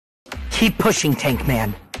Keep pushing,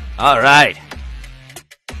 Tankman. Alright.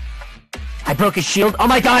 I broke his shield. Oh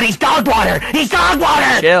my god, he's dog water! He's dog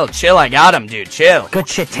water! Chill, I got him, dude, chill. Good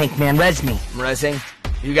shit, Tankman. Res me. I'm resing.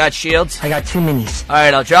 You got shields? I got 2 minis.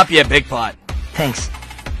 Alright, I'll drop you a big pot. Thanks.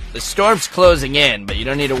 The storm's closing in, but you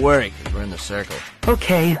don't need to worry, because we're in the circle.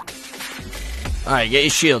 Okay. Alright, get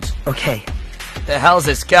your shields. Okay. What the hell's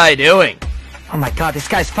this guy doing? Oh my god, this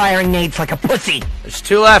guy's firing nades like a pussy! There's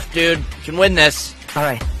 2 left, dude. You can win this.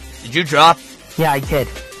 Alright. Did you drop? Yeah, I did.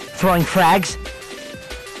 Throwing frags?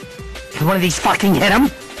 Can one of these fucking hit him?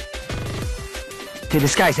 Dude,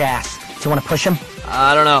 this guy's ass. Do you want to push him?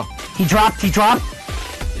 I don't know. He dropped. He's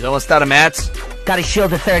almost out of mats. Got his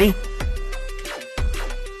shield to 30.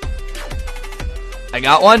 I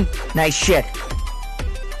got one. Nice shit.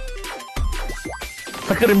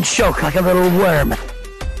 Look at him choke like a little worm.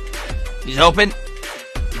 He's open.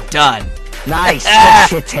 Done. Nice.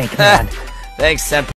 Good shit, Tankman. Thanks, Senpai.